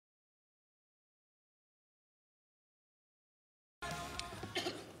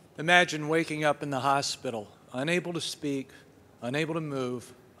Imagine waking up in the hospital, unable to speak, unable to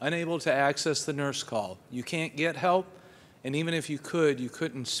move, unable to access the nurse call. You can't get help, and even if you could, you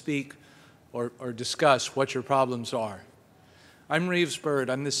couldn't speak or discuss what your problems are. I'm Rives.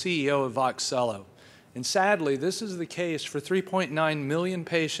 I'm the CEO of Voxello. And sadly, this is the case for 3.9 million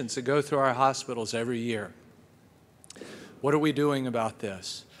patients that go through our hospitals every year. What are we doing about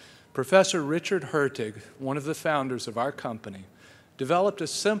this? Professor Richard Hertig, one of the founders of our company, developed a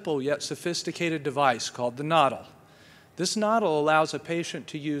simple yet sophisticated device called the noddle. This noddle allows a patient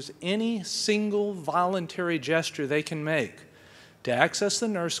to use any single voluntary gesture they can make to access the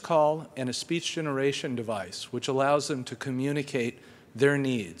nurse call and a speech generation device, which allows them to communicate their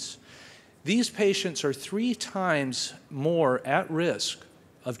needs. These patients are 3 times more at risk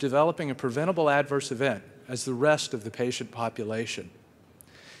of developing a preventable adverse event as the rest of the patient population.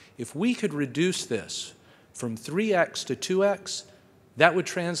 If we could reduce this from 3x to 2x, that would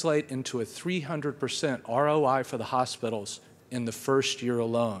translate into a 300% ROI for the hospitals in the first year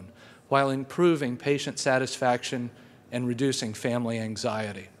alone, while improving patient satisfaction and reducing family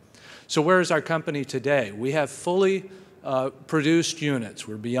anxiety. So where is our company today? We have fully produced units.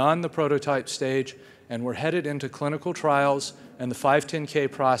 We're beyond the prototype stage, and we're headed into clinical trials and the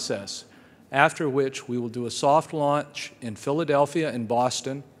 510(k) process, after which we will do a soft launch in Philadelphia and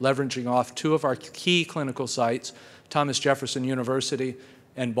Boston, leveraging off 2 of our key clinical sites, Thomas Jefferson University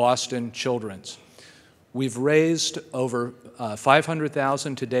and Boston Children's. We've raised over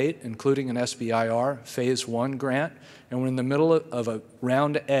 $500,000 to date, including an SBIR Phase 1 grant, and we're in the middle of a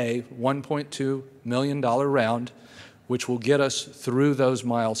Round A, $1.2 million round, which will get us through those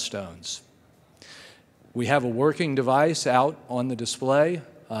milestones. We have a working device out on the display,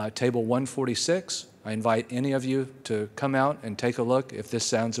 table 146. I invite any of you to come out and take a look if this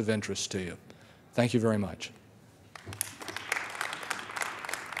sounds of interest to you. Thank you very much.